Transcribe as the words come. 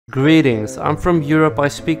Greetings. I'm from Europe. I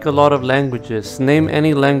speak a lot of languages. Name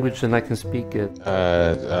any language and I can speak it.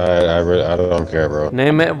 I don't care, bro.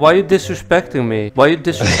 Name it. Why are you disrespecting me? Why are you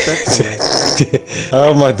disrespecting me? How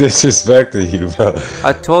am I disrespecting you, bro?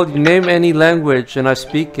 I told you, name any language and I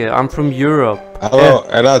speak it. I'm from Europe.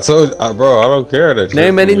 And I told bro, I don't care that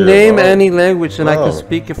Name you're any from name Europe, any language and I can Bro.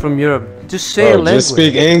 speak it from Europe. Just say a Bro, language. just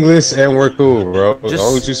speak English and we're cool, bro. As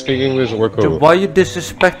long as you speak English, we're cool. Why you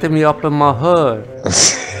disrespecting me up in my hood?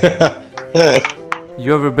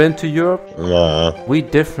 You ever been to Europe? Nah, We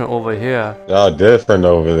different over here. y'all different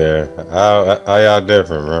over there. How y'all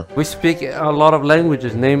different, bro? We speak a lot of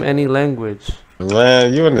languages. Name any language.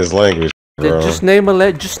 Man, you in this language, bro. Just name a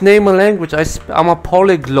language. I'm a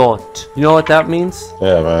polyglot. You know what that means?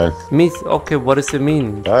 Yeah, man. Means okay. What does it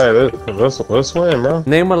mean? Alright, let's win, bro.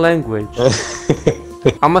 Name a language.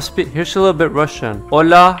 I'ma speak. Here's a little bit Russian.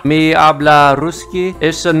 Hola, mi habla ruski.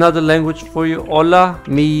 It's another language for you. Hola,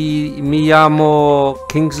 mi llamo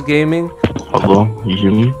Kings Gaming. Hello, you hear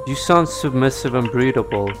me? You sound submissive and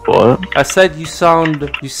breedable. What? I said you sound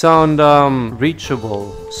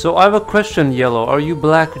reachable. So I have a question, Yellow. Are you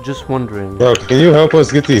black? Just wondering. Bro, can you help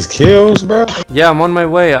us get these kills, bro? Yeah, I'm on my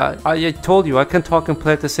way. I told you I can talk and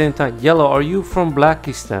play at the same time. Yellow, are you from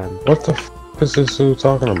Blackistan? What the f is this dude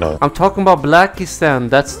talking about? I'm talking about Blackistan.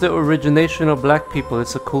 That's the origination of black people.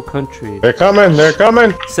 It's a cool country. They're coming, they're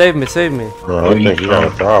coming! Save me, save me. Bro, I think you got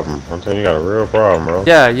a problem. I think you got a real problem, bro.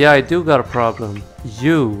 Yeah, I do got a problem.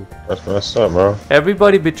 You. That's messed up, bro.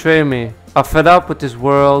 Everybody betray me. I'm fed up with this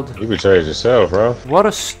world. You betrayed yourself, bro. What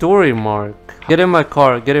a story, Mark. Get in my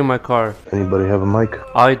car, get in my car. Anybody have a mic?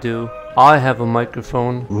 I do. I have a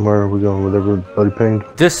microphone. Where are we going with everybody pinged?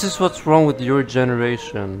 This is what's wrong with your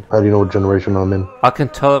generation. How do you know what generation I'm in? I can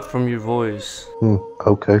tell it from your voice.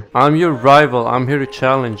 Okay. I'm your rival. I'm here to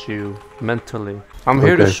challenge you mentally. I'm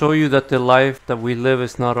here to Okay. show you that the life that we live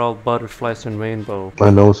is not all butterflies and rainbow. I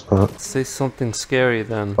know it's not. Say something scary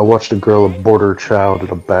then. I watched a girl abort her child in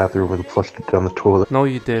a bathroom and flushed it down the toilet. No,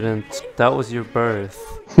 you didn't. That was your birth.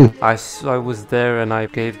 I was there and I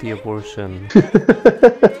gave the abortion.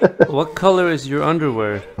 What color is your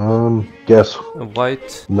underwear? Guess.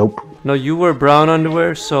 White? Nope. No, you wear brown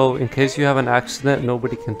underwear, so in case you have an accident,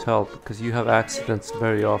 nobody can tell because you have accidents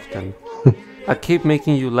very often. I keep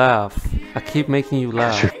making you laugh. I keep making you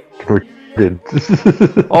laugh.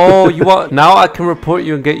 Oh, you want now I can report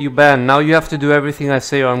you and get you banned. Now you have to do everything I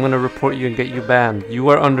say or I'm gonna report you and get you banned. You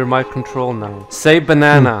are under my control now. Say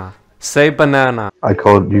banana. Say banana. I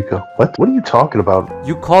called you. What? What are you talking about?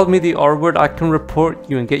 You called me the R word. I can report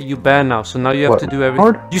you and get you banned now. So now you have What, to do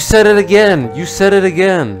everything. R? You said it again. You said it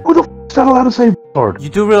again. Who the f is not allowed to say hard? You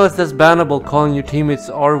do realize that's bannable calling your teammates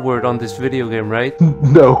R word on this video game, right?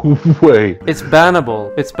 No way. It's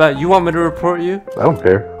bannable. It's bad. You want me to report you? I don't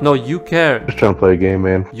care. No, you care. Just trying to play a game,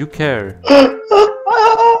 man. You care.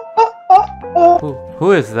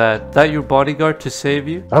 Who is that? That your bodyguard to save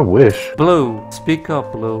you? I wish. Blue, speak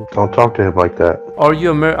up, Blue. Don't talk to him like that. Are you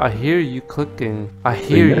I hear you clicking. I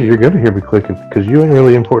hear Yeah, you. you're gonna hear me clicking because you ain't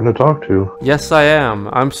really important to talk to. Yes, I am.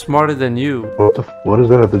 I'm smarter than you. What does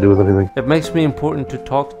that have to do with anything? It makes me important to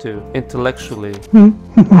talk to, intellectually.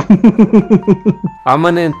 I'm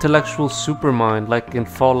an intellectual supermind, like in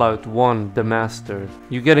Fallout 1, The Master.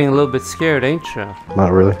 You getting a little bit scared, ain't ya?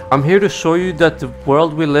 Not really. I'm here to show you that the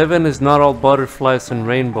world we live in is not all butterflies and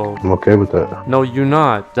rainbow. I'm okay with that. No, you're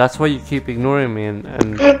not. That's why you keep ignoring me and...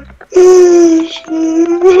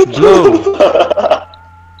 Blue!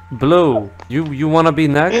 Blue, you wanna be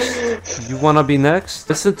next? You wanna be next?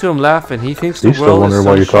 Listen to him laughing. He thinks the He's still world is wondering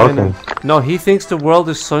why you're sunshine. talking. No, he thinks the world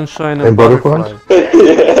is sunshine and, And butterflies?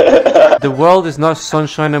 The world is not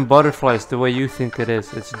sunshine and butterflies the way you think it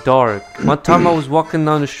is. It's dark. One time I was walking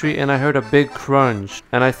down the street and I heard a big crunch.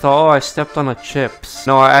 And I thought, oh, I stepped on a chips.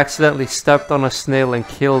 No, I accidentally stepped on a snail and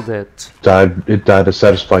killed it. It died to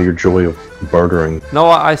satisfy your joy of murdering. No,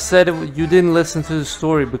 I said you didn't listen to the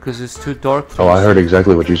story because it's too dark for Oh, I heard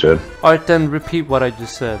exactly what you said. Alright, then repeat what I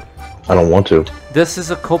just said. I don't want to. This is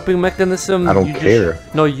a coping mechanism. I don't care.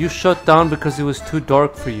 No, you shut down because it was too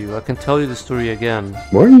dark for you. I can tell you the story again.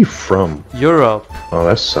 Where are you from? Europe. Oh,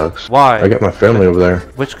 that sucks. Why? I got my family over there.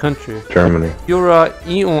 Which country? Germany. You're a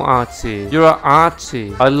Azi. You're a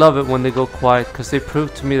Azi. I love it when they go quiet because they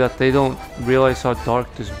prove to me that they don't realize how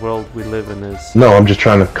dark this world we live in is. No, I'm just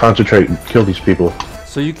trying to concentrate and kill these people.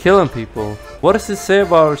 So you killing people. What does it say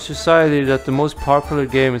about our society that the most popular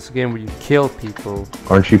game is a game where you kill people?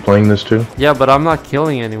 Aren't you playing this too? Yeah, but I'm not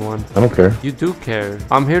killing anyone. I don't care. You do care.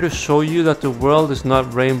 I'm here to show you that the world is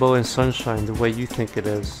not rainbow and sunshine the way you think it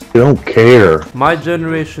is. You don't care. My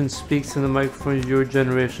generation speaks in the microphone, your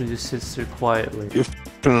generation just sits there quietly.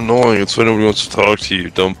 annoying. It's when nobody wants to talk to you,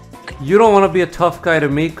 dumb. You don't want to be a tough guy to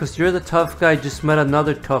me because you're the tough guy just met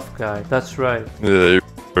another tough guy. That's right. Yeah, you're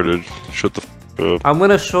retarded. Shut the up. I'm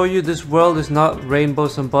gonna show you this world is not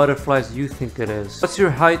rainbows and butterflies you think it is. What's your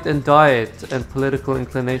height and diet and political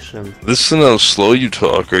inclination? Listen how slow you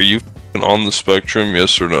talk. Are you on the spectrum,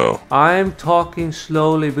 yes or no? I'm talking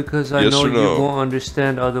slowly because I Yes know or you no? won't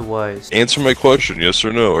understand otherwise. Answer my question, yes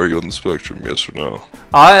or no? Are you on the spectrum, yes or no?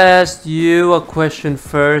 I asked you a question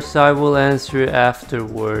first, I will answer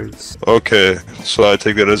afterwards. Okay, so I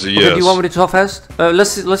take that as a yes. Okay, do you want me to talk fast?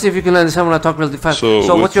 Let's see if you can understand when I talk really fast. So,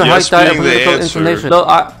 So with what's your yes height, diet, and being the political answer- inclination? So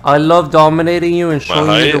I love dominating you and My showing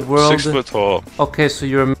height, you the world. 6 foot tall. Okay, so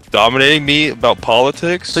you're Dominating me about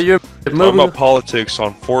politics? so you're Talking moving about politics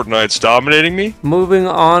on Fortnite's dominating me? moving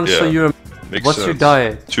on. So Yeah. you're Makes what's your sense.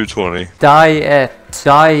 diet? 220. Diet.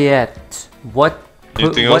 What?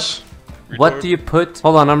 Anything what, else? What Retard? do you put?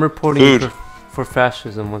 Hold on, I'm reporting you Food. for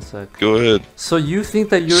fascism. One sec. Go ahead. So you think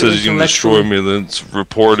that you're Says you can destroy intellectually? me, then it's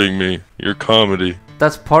reporting me. Your comedy.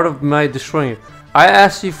 That's part of my destroying you. I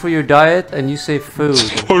asked you for your diet and you say food.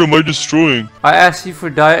 What am I destroying? I asked you for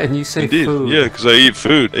diet and you say Indeed. food. Yeah, because I eat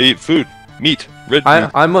food. I eat food. Meat. Red meat.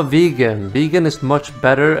 I'm a vegan. Vegan is much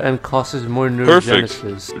better and causes more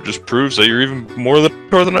neurogenesis. It just proves that you're even more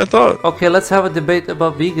than I thought. Okay, let's have a debate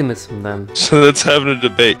about veganism then. So that's having a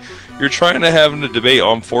debate. You're trying to have a debate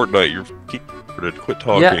on Fortnite. You're f***ing retarded. Quit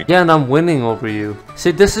talking. Yeah, and I'm winning over you.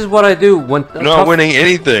 See, this is what I do when You're not winning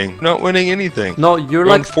anything. Not winning anything. No, you're You're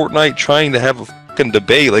like on Fortnite trying to have a fucking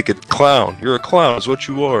debate like a clown. You're a clown, is what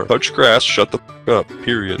you are. Touch grass, shut the f up.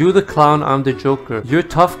 Period. you the clown, I'm the joker. Your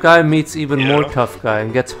tough guy meets even more Yeah. tough guy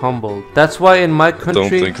and gets humbled. That's why in my Don't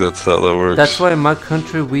country think that's how that works. That's why in my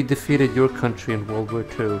country we defeated your country in World War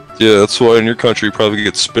II. Yeah, that's why in your country you probably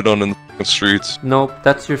get spit on in the fucking streets. Nope,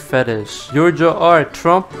 that's your fetish. Alright,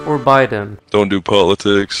 Trump or Biden? Don't do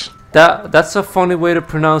politics. That's a funny way to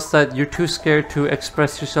pronounce that. You're too scared to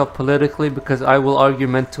express yourself politically because I will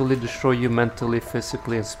argumentally destroy you mentally,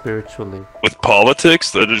 physically, and spiritually. With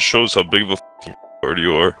politics, that just shows how big of a fucking retard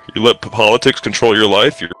you are. You let politics control your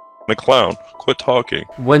life, you're a clown. Quit talking.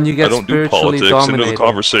 When you I get don't do spiritually politics into the dominated.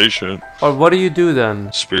 conversation. Or what do you do then?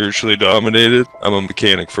 Spiritually dominated? I'm a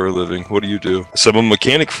mechanic for a living. What do you do? I said I'm a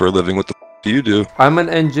mechanic for a living. What the f do you do? I'm an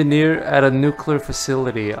engineer at a nuclear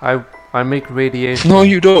facility. I make radiation. No,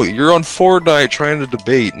 you don't. You're on Fortnite trying to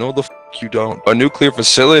debate. No, the f you don't. A nuclear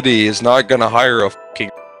facility is not gonna hire a fucking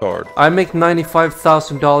retard. I make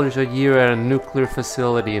 $95,000 a year at a nuclear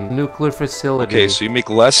facility. Okay, so you make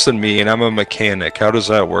less than me and I'm a mechanic. How does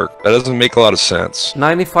that work? That doesn't make a lot of sense.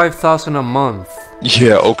 $95,000 a month.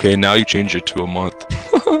 Yeah, okay, now you change it to a month.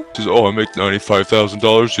 Says, oh, I make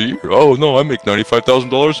 $95,000 a year. Oh, no, I make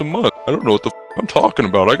 $95,000 a month. I don't know what the f I'm talking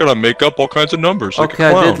about. I gotta make up all kinds of numbers. Like Okay, a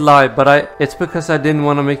I clown. did lie, but it's because I didn't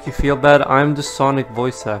want to make you feel bad. I'm the Sonic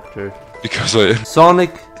voice actor. Because I...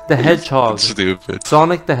 Sonic the Hedgehog. Stupid.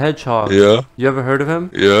 Sonic the Hedgehog. Yeah, You ever heard of him?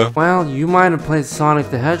 yeah. Well, you might have played Sonic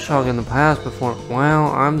the Hedgehog in the past before. Well,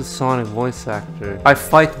 I'm the Sonic voice actor. I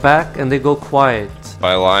fight back and they go quiet.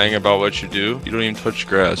 By lying about what you do, you don't even touch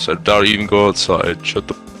grass. I doubt you even go outside. Shut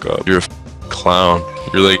the f up. You're a clown.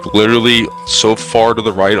 You're like literally so far to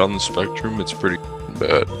the right on the spectrum, it's pretty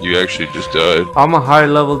bad. You actually just died. I'm a higher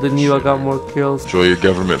level than you. I got more kills. Enjoy your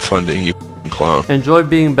government funding, you clown. Enjoy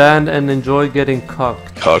being banned and enjoy getting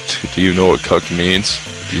cucked. Cucked. Do you know what cucked means?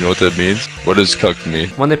 Do you know what that means? What does cucked mean?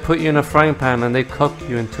 When they put you in a frying pan and they cook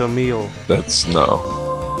you into a meal. That's no.